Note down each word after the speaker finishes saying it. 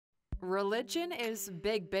Religion is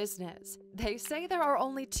big business. They say there are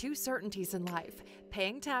only two certainties in life,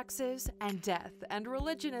 paying taxes and death, and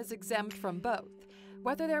religion is exempt from both.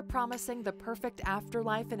 Whether they're promising the perfect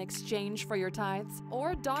afterlife in exchange for your tithes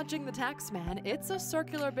or dodging the tax man, it's a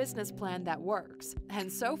circular business plan that works.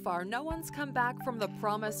 And so far, no one's come back from the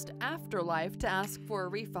promised afterlife to ask for a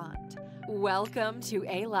refund. Welcome to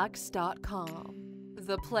Alux.com,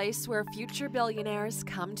 the place where future billionaires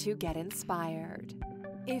come to get inspired.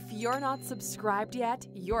 If you're not subscribed yet,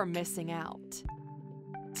 you're missing out.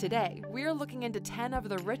 Today, we're looking into 10 of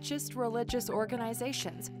the richest religious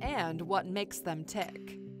organizations and what makes them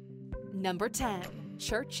tick. Number 10.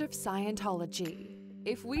 Church of Scientology.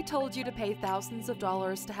 If we told you to pay thousands of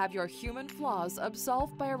dollars to have your human flaws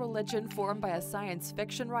absolved by a religion formed by a science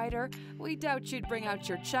fiction writer, we doubt you'd bring out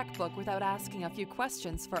your checkbook without asking a few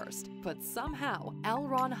questions first. But somehow, L.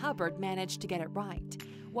 Ron Hubbard managed to get it right.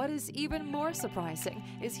 What is even more surprising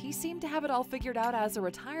is he seemed to have it all figured out as a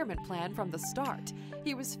retirement plan from the start.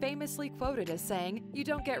 He was famously quoted as saying, "You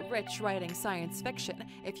don't get rich writing science fiction.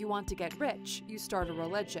 If you want to get rich, you start a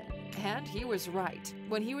religion." And he was right.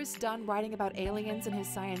 When he was done writing about aliens in his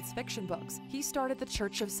science fiction books, he started the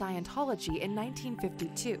Church of Scientology in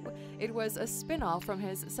 1952. It was a spin-off from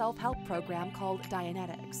his self-help program called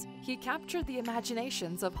Dianetics. He captured the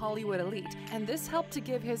imaginations of Hollywood elite, and this helped to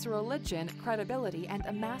give his religion credibility and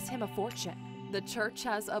amass him a fortune. The church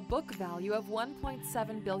has a book value of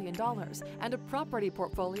 $1.7 billion and a property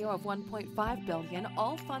portfolio of $1.5 billion,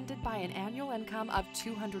 all funded by an annual income of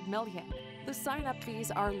 $200 million. The sign-up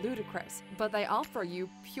fees are ludicrous, but they offer you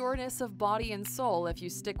pureness of body and soul if you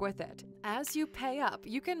stick with it. As you pay up,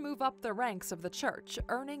 you can move up the ranks of the church,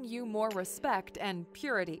 earning you more respect and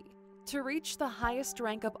purity. To reach the highest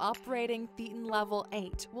rank of operating Thetan Level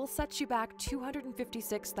 8 will set you back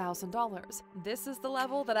 $256,000. This is the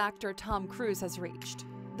level that actor Tom Cruise has reached.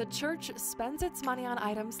 The church spends its money on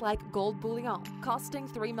items like gold bullion, costing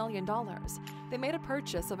 $3 million. They made a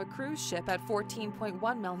purchase of a cruise ship at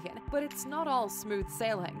 $14.1 million, but it's not all smooth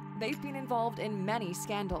sailing. They've been involved in many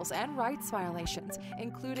scandals and rights violations,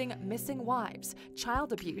 including missing wives,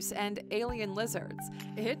 child abuse, and alien lizards.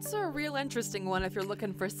 It's a real interesting one if you're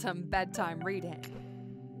looking for some bedtime reading.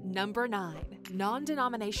 Number 9.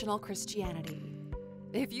 Non-denominational Christianity.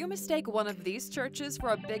 If you mistake one of these churches for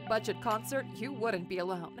a big-budget concert, you wouldn't be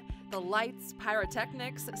alone. The lights,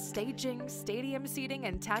 pyrotechnics, staging, stadium seating,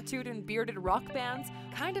 and tattooed and bearded rock bands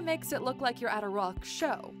kinda makes it look like you're at a rock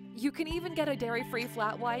show. You can even get a dairy-free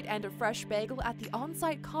flat white and a fresh bagel at the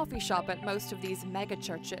on-site coffee shop at most of these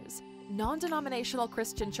mega-churches. Non-denominational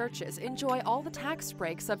Christian churches enjoy all the tax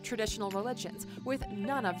breaks of traditional religions, with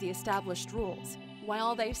none of the established rules.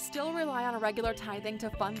 While they still rely on a regular tithing to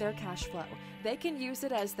fund their cash flow, they can use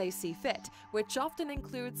it as they see fit, which often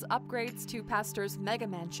includes upgrades to pastors' mega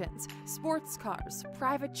mansions, sports cars,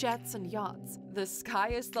 private jets, and yachts. The sky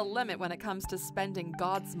is the limit when it comes to spending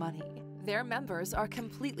God's money. Their members are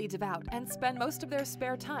completely devout and spend most of their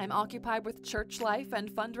spare time occupied with church life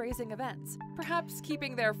and fundraising events. Perhaps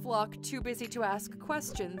keeping their flock too busy to ask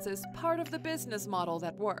questions is part of the business model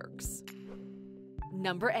that works.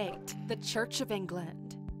 Number 8. The Church of England.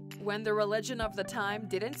 When the religion of the time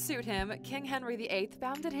didn't suit him, King Henry VIII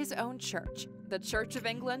founded his own church. The Church of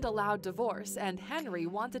England allowed divorce, and Henry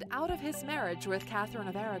wanted out of his marriage with Catherine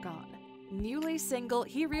of Aragon. Newly single,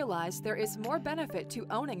 he realized there is more benefit to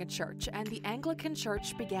owning a church, and the Anglican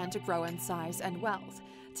Church began to grow in size and wealth.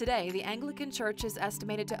 Today, the Anglican Church is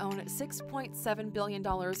estimated to own $6.7 billion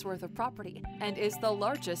worth of property and is the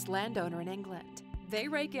largest landowner in England. They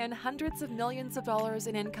rake in hundreds of millions of dollars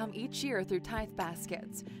in income each year through tithe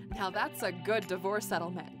baskets. Now that's a good divorce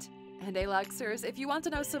settlement. And Aluxers, if you want to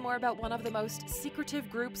know some more about one of the most secretive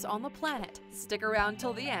groups on the planet, stick around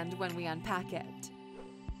till the end when we unpack it.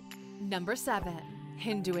 Number 7.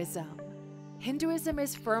 Hinduism. Hinduism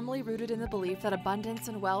is firmly rooted in the belief that abundance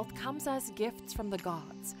and wealth comes as gifts from the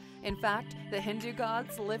gods. In fact, the Hindu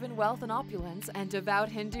gods live in wealth and opulence, and devout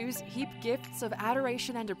Hindus heap gifts of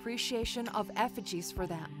adoration and appreciation of effigies for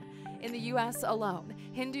them. In the US alone,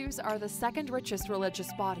 Hindus are the second richest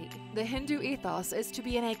religious body. The Hindu ethos is to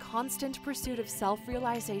be in a constant pursuit of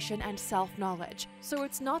self-realization and self-knowledge, so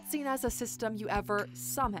it's not seen as a system you ever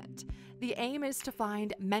summit. The aim is to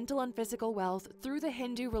find mental and physical wealth through the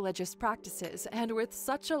Hindu religious practices, and with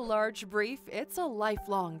such a large brief, it's a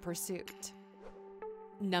lifelong pursuit.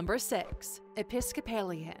 Number 6.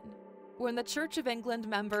 Episcopalian. When the Church of England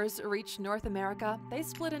members reached North America, they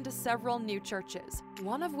split into several new churches,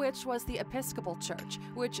 one of which was the Episcopal Church,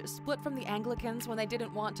 which split from the Anglicans when they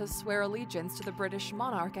didn't want to swear allegiance to the British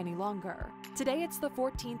monarch any longer. Today it's the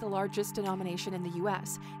 14th largest denomination in the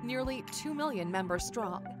US, nearly 2 million members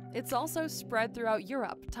strong. It's also spread throughout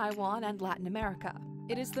Europe, Taiwan, and Latin America.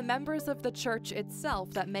 It is the members of the church itself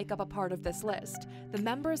that make up a part of this list. The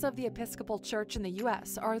members of the Episcopal Church in the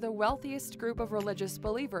U.S. are the wealthiest group of religious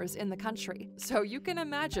believers in the country, so you can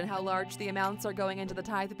imagine how large the amounts are going into the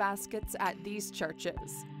tithe baskets at these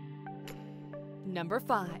churches. Number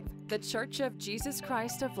 5. The Church of Jesus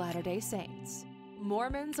Christ of Latter-day Saints.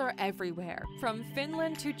 Mormons are everywhere. From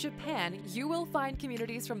Finland to Japan, you will find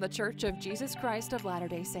communities from the Church of Jesus Christ of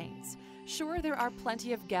Latter-day Saints. Sure, there are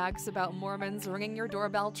plenty of gags about Mormons ringing your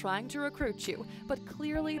doorbell trying to recruit you, but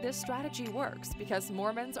clearly this strategy works because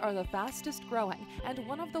Mormons are the fastest growing and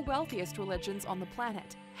one of the wealthiest religions on the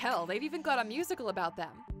planet. Hell, they've even got a musical about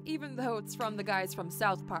them, even though it's from the guys from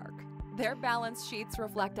South Park. Their balance sheets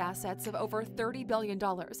reflect assets of over $30 billion,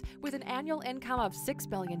 with an annual income of $6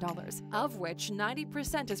 billion, of which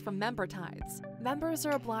 90% is from member tithes. Members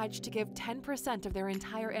are obliged to give 10% of their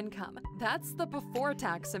entire income. That's the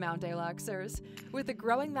before-tax amount, Aluxers. With the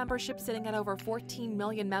growing membership sitting at over 14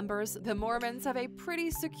 million members, the Mormons have a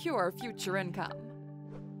pretty secure future income.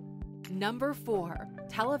 Number 4.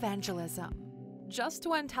 Televangelism. Just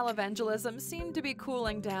when televangelism seemed to be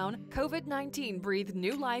cooling down, COVID-19 breathed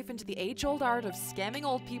new life into the age-old art of scamming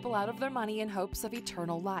old people out of their money in hopes of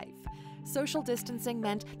eternal life. Social distancing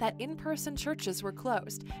meant that in-person churches were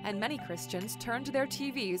closed, and many Christians turned to their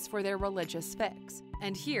TVs for their religious fix.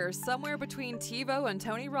 And here, somewhere between TiVo and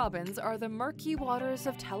Tony Robbins, are the murky waters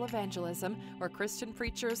of televangelism, where Christian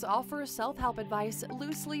preachers offer self-help advice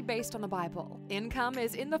loosely based on the Bible. Income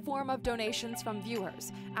is in the form of donations from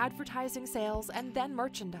viewers, advertising sales, and then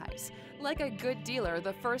merchandise. Like a good dealer,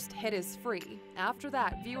 the first hit is free. After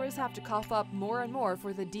that, viewers have to cough up more and more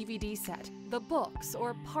for the DVD set, the books,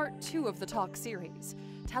 or part 2 of the talk series.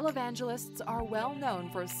 Televangelists are well known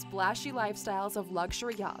for splashy lifestyles of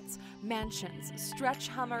luxury yachts, mansions, stretch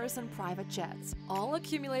Hummers, and private jets, all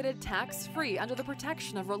accumulated tax-free under the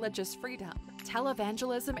protection of religious freedom.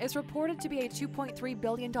 Televangelism is reported to be a $2.3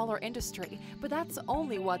 billion industry, but that's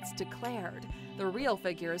only what's declared. The real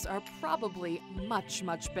figures are probably much,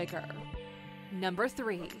 much bigger. Number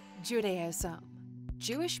 3. Judaism.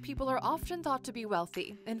 Jewish people are often thought to be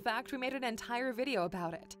wealthy. In fact, we made an entire video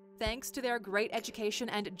about it. Thanks to their great education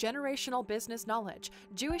and generational business knowledge,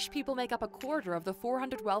 Jewish people make up a quarter of the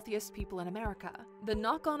 400 wealthiest people in America. The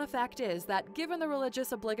knock-on effect is that given the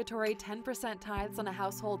religious obligatory 10% tithes on a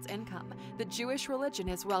household's income, the Jewish religion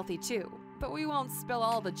is wealthy too. But we won't spill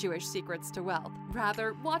all the Jewish secrets to wealth.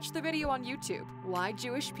 Rather, watch the video on YouTube, Why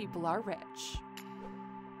Jewish People Are Rich.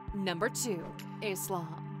 Number 2.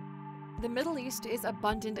 Islam. The Middle East is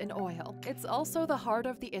abundant in oil. It's also the heart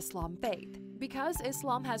of the Islam faith. Because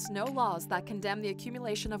Islam has no laws that condemn the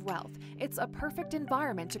accumulation of wealth, it's a perfect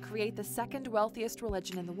environment to create the second wealthiest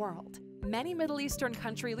religion in the world. Many Middle Eastern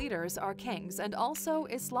country leaders are kings and also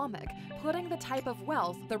Islamic, putting the type of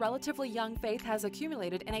wealth the relatively young faith has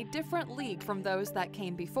accumulated in a different league from those that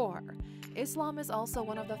came before. Islam is also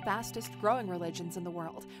one of the fastest growing religions in the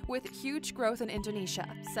world, with huge growth in Indonesia,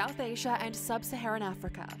 South Asia, and Sub-Saharan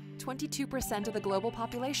Africa. 22% of the global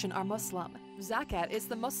population are Muslim. Zakat is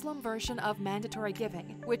the Muslim version of mandatory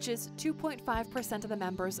giving, which is 2.5% of the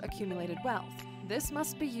members' accumulated wealth. This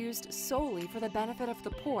must be used solely for the benefit of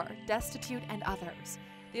the poor, destitute, and others.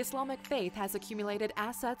 The Islamic faith has accumulated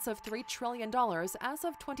assets of $3 trillion as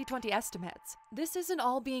of 2020 estimates. This isn't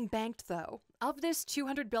all being banked, though. Of this,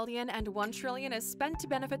 $200 billion and $1 trillion is spent to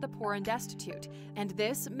benefit the poor and destitute, and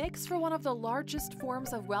this makes for one of the largest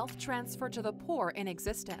forms of wealth transfer to the poor in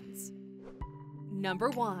existence. Number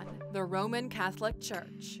 1. The Roman Catholic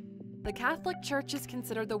Church. The Catholic Church is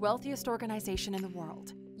considered the wealthiest organization in the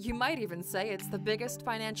world. You might even say it's the biggest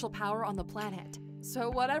financial power on the planet.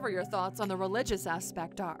 So whatever your thoughts on the religious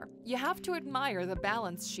aspect are, you have to admire the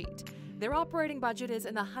balance sheet. Their operating budget is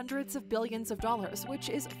in the hundreds of billions of dollars, which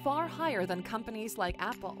is far higher than companies like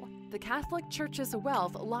Apple. The Catholic Church's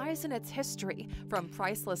wealth lies in its history. From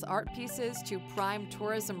priceless art pieces to prime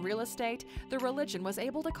tourism real estate, the religion was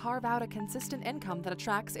able to carve out a consistent income that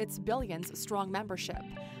attracts its billions-strong membership.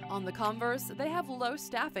 On the converse, they have low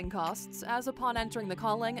staffing costs, as upon entering the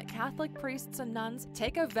calling, Catholic priests and nuns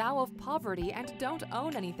take a vow of poverty and don't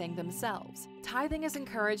own anything themselves. Tithing is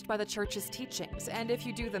encouraged by the Church's teachings, and if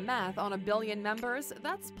you do the math on 1 billion members,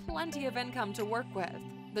 that's plenty of income to work with.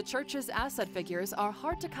 The Church's asset figures are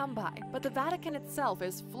hard to come by, but the Vatican itself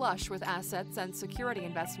is flush with assets and security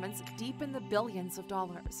investments deep in the billions of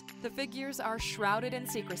dollars. The figures are shrouded in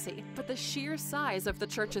secrecy, but the sheer size of the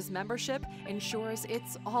Church's membership ensures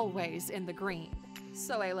it's always in the green.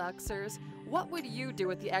 So, Aluxers, what would you do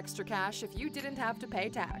with the extra cash if you didn't have to pay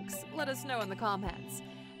tax? Let us know in the comments.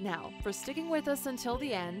 Now, for sticking with us until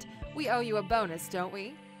the end, we owe you a bonus, don't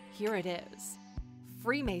we? Here it is.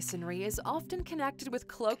 Freemasonry is often connected with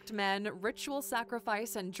cloaked men, ritual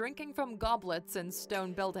sacrifice, and drinking from goblets in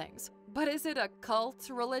stone buildings. But is it a cult,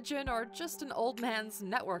 religion, or just an old man's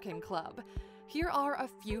networking club? Here are a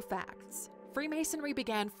few facts. Freemasonry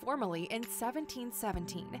began formally in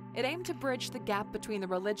 1717. It aimed to bridge the gap between the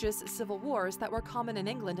religious civil wars that were common in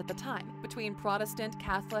England at the time, between Protestant,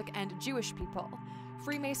 Catholic, and Jewish people.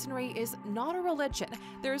 Freemasonry is not a religion.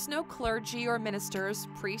 There is no clergy or ministers,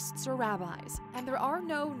 priests or rabbis, and there are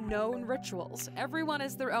no known rituals. Everyone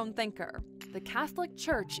is their own thinker. The Catholic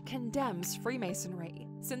Church condemns Freemasonry.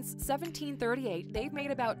 Since 1738, they've made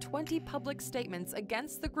about 20 public statements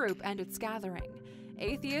against the group and its gathering.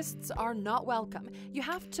 Atheists are not welcome. You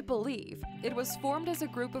have to believe. It was formed as a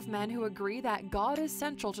group of men who agree that God is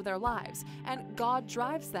central to their lives, and God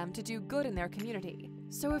drives them to do good in their community.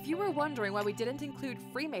 So if you were wondering why we didn't include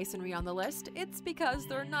Freemasonry on the list, it's because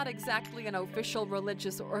they're not exactly an official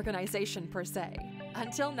religious organization per se.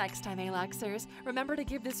 Until next time, Aluxers, remember to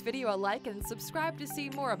give this video a like and subscribe to see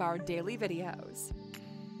more of our daily videos.